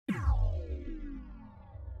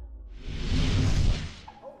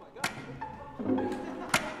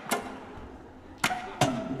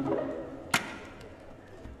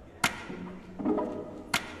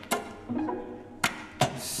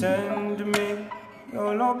Send me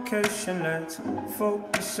your location, let's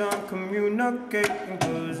focus on communicating,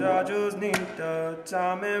 cause I just need the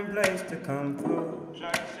time and place to come through.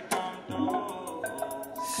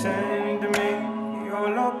 Send me your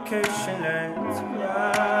location, let's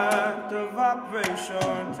ride the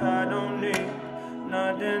vibrations. I don't need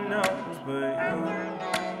nothing else but you.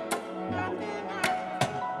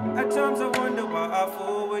 At times I wonder why I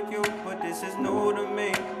fool with you, but this is new to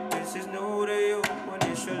me, this is new to you.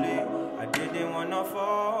 Initially, I didn't wanna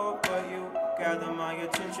fall, but you gathered my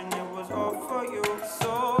attention, it was all for you.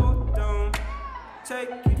 So don't take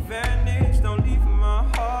advantage, don't leave my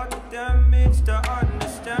heart damaged. To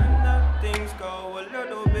understand that things go a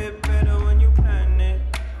little bit better when you plan it.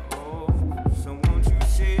 Oh, so won't you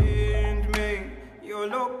send me your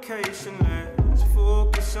location, let's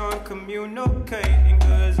focus on communicating,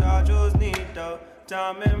 cause I just need the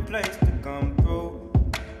time and place to come through.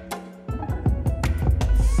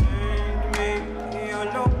 Send me your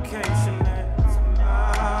location, let's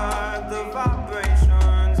ride the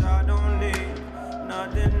vibrations. I don't need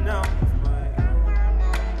nothing else but you.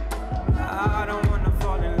 I don't wanna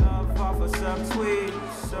fall in love off of some tweet,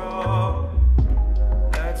 so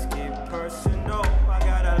let's get personal. I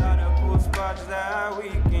got a lot of cool spots that we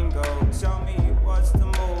can go. Tell me what's the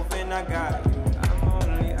move and I got you. I'm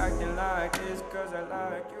only acting like this cause I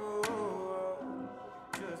like you.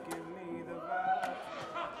 Just give me the vibe.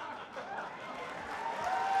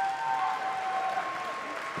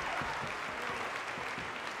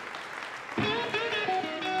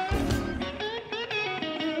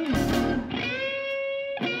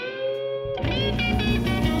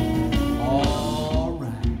 All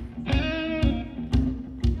right.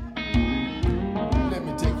 Let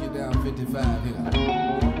me take you down 55 here.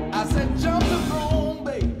 I said, jump the throne,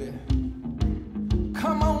 baby.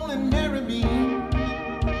 Come on and marry me.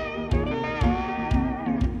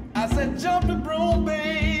 I said, jump the broom,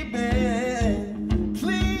 baby.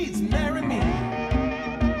 Please marry me.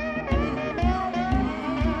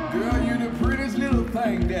 Girl, you're the prettiest little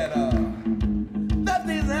thing that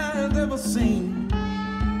these eyes ever seen.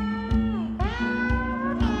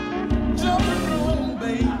 Jump the broom,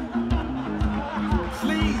 baby.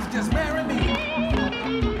 Please just marry me.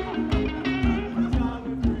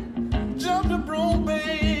 Jump the broom,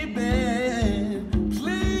 baby.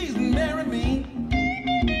 Please marry me.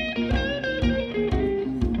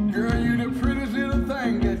 Girl, you're the prettiest little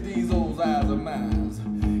thing that these old eyes of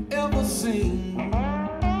mine ever seen.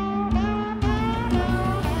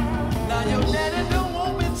 Now your daddy don't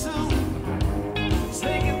want me to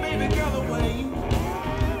take his baby girl away.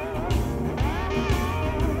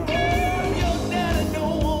 Oh, your daddy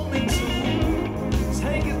don't want me to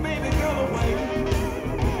take his baby girl away.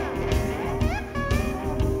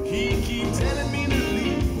 He keep telling me to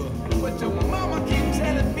leave, but your mama keep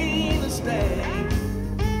telling me to stay.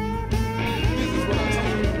 This is what I'm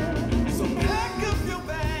talking about. So pack up your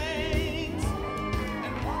bags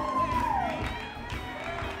and roll away.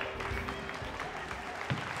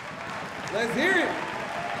 Let's hear it.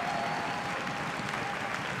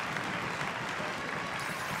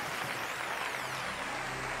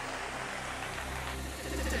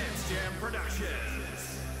 Dance Jam Production.